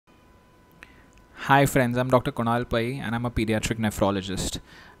Hi friends, I'm Dr. Kunal Pai and I'm a pediatric nephrologist.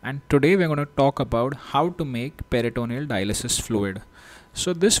 And today we're going to talk about how to make peritoneal dialysis fluid.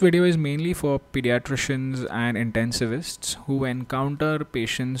 So this video is mainly for pediatricians and intensivists who encounter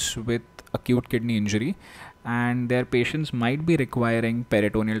patients with acute kidney injury and their patients might be requiring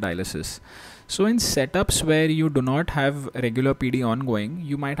peritoneal dialysis. So in setups where you do not have regular PD ongoing,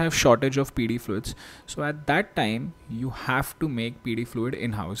 you might have shortage of PD fluids. So at that time, you have to make PD fluid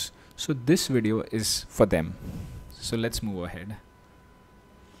in-house. So this video is for them. So let's move ahead.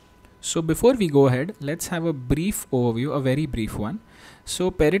 So before we go ahead, let's have a brief overview, a very brief one. So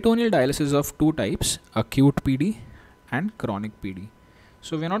peritoneal dialysis is of two types, acute PD and chronic PD.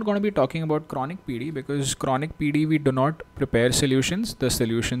 So we're not going to be talking about chronic PD because chronic PD we do not prepare solutions. The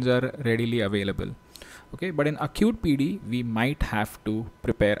solutions are readily available. Okay, but in acute PD we might have to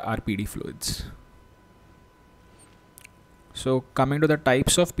prepare our PD fluids. So coming to the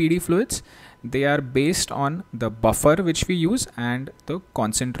types of PD fluids, they are based on the buffer which we use and the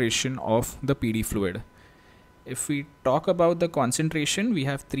concentration of the PD fluid. If we talk about the concentration, we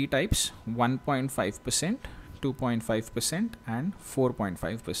have three types: 1.5%, 2.5% and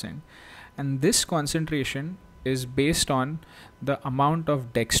 4.5%, and this concentration is based on the amount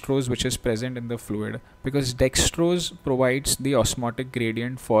of dextrose which is present in the fluid, because dextrose provides the osmotic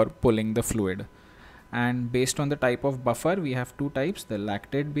gradient for pulling the fluid. And based on the type of buffer, we have two types: the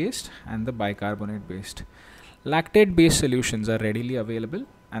lactate based and the bicarbonate based. Lactate based solutions are readily available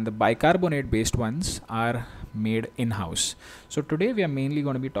and the bicarbonate based ones are made in-house. So today we are mainly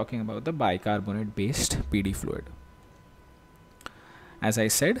going to be talking about the bicarbonate based PD fluid. As I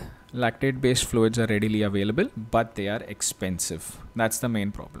said, lactate based fluids are readily available, but they are expensive. That's the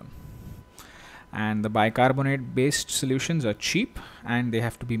main problem. And the bicarbonate based solutions are cheap and they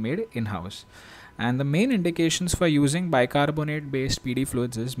have to be made in-house. And the main indications for using bicarbonate based PD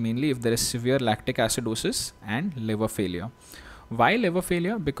fluids is mainly if there is severe lactic acidosis and liver failure. Why liver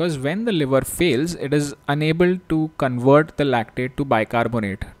failure? Because when the liver fails, it is unable to convert the lactate to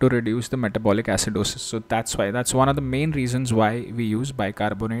bicarbonate to reduce the metabolic acidosis. So that's why, that's one of the main reasons why we use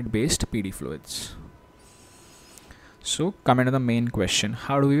bicarbonate based PD fluids. So coming to the main question,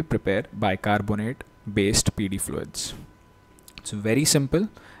 how do we prepare bicarbonate based PD fluids? It's very simple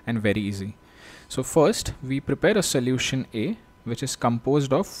and very easy. So first we prepare a solution A, which is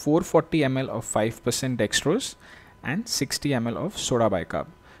composed of 440 ml of 5% dextrose and 60 ml of soda bicarb,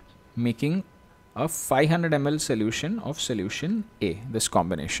 making a 500 ml solution of solution A, this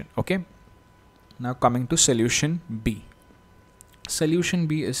combination. Okay. Now coming to solution B. Solution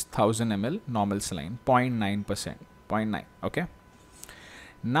B is 1000 ml normal saline, 0.9%, 0.9. Okay.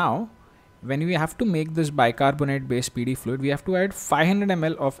 Now when we have to make this bicarbonate based PD fluid, we have to add 500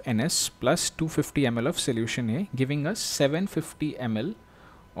 ml of NS plus 250 ml of solution A, giving us 750 ml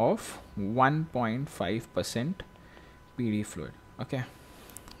of 1.5% PD fluid. Okay,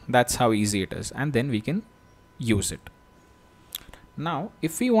 that's how easy it is, and then we can use it. Now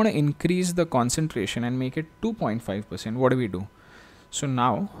if we want to increase the concentration and make it 2.5%, what do we do? So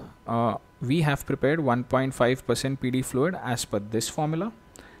now we have prepared 1.5% PD fluid as per this formula.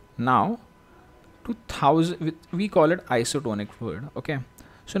 Now to 1000, we call it isotonic fluid. Okay,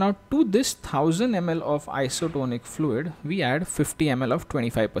 so now to this 1000 ml of isotonic fluid we add 50 ml of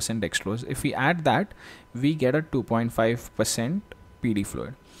 25% dextrose. If we add that, we get a 2.5% PD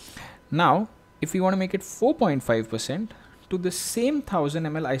fluid. Now if we want to make it 4.5%, to the same 1000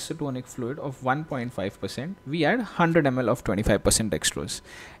 ml isotonic fluid of 1.5%, we add 100 ml of 25% dextrose.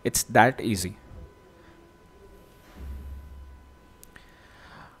 It's that easy.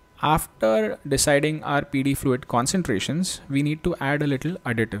 After deciding our PD fluid concentrations, we need to add a little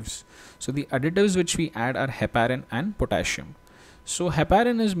additives. So the additives which we add are heparin and potassium. So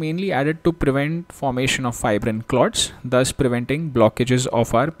heparin is mainly added to prevent formation of fibrin clots, thus preventing blockages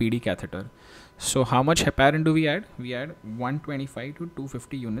of our PD catheter. So how much heparin do we add? We add 125 to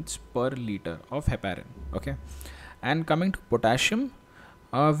 250 units per liter of heparin. Okay. And coming to potassium,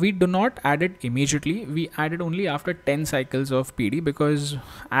 we do not add it immediately. We add it only after 10 cycles of PD, because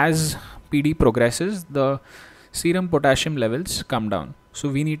as PD progresses, the serum potassium levels come down. So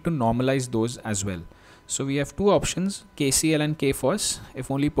we need to normalize those as well. So we have two options, KCl and KPhos. If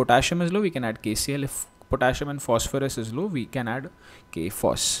only potassium is low, we can add KCl. If potassium and phosphorus is low, we can add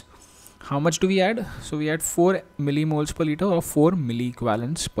KPhos. How much do we add? So we add 4 millimoles per liter or 4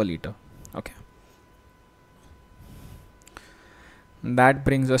 milliequivalents per liter. Okay. That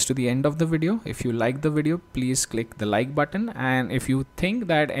brings us to the end of the video. If you like the video, please click the like button, and if you think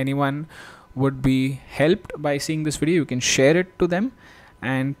that anyone would be helped by seeing this video, you can share it to them,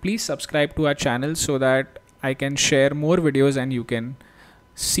 and please subscribe to our channel so that I can share more videos and you can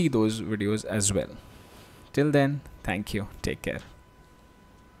see those videos as well. Till then, thank you. Take care.